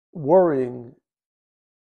worrying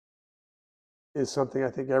is something I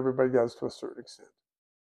think everybody does to a certain extent.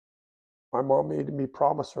 My mom made me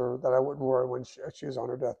promise her that I wouldn't worry when she was on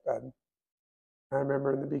her deathbed. I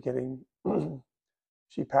remember in the beginning,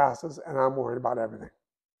 she passes and I'm worried about everything.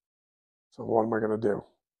 So what am I going to do?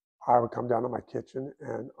 I would come down to my kitchen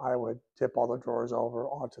and I would tip all the drawers over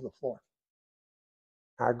onto the floor.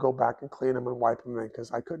 I'd go back and clean them and wipe them in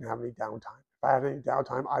because I couldn't have any downtime. If I had any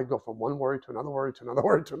downtime, I'd go from one worry to another worry to another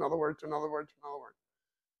worry to another worry to another worry to another worry.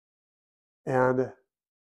 And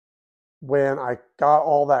when I got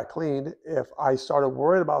all that cleaned, if I started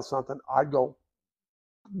worrying about something, I'd go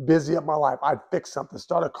busy up my life. I'd fix something,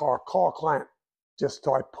 start a car, call a client, just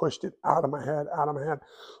till I pushed it out of my head, out of my head.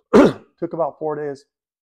 Took about 4 days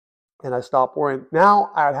and I stopped worrying.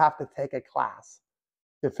 Now I'd have to take a class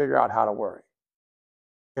to figure out how to worry.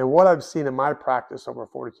 And what I've seen in my practice over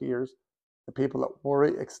 42 years, the people that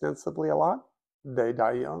worry extensively a lot, they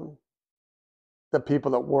die young. The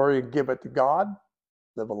people that worry and give it to God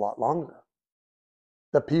live a lot longer.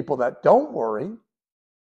 The people that don't worry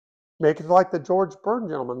make it like the George Burns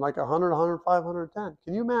gentleman, like 100, 105, 110.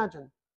 Can you imagine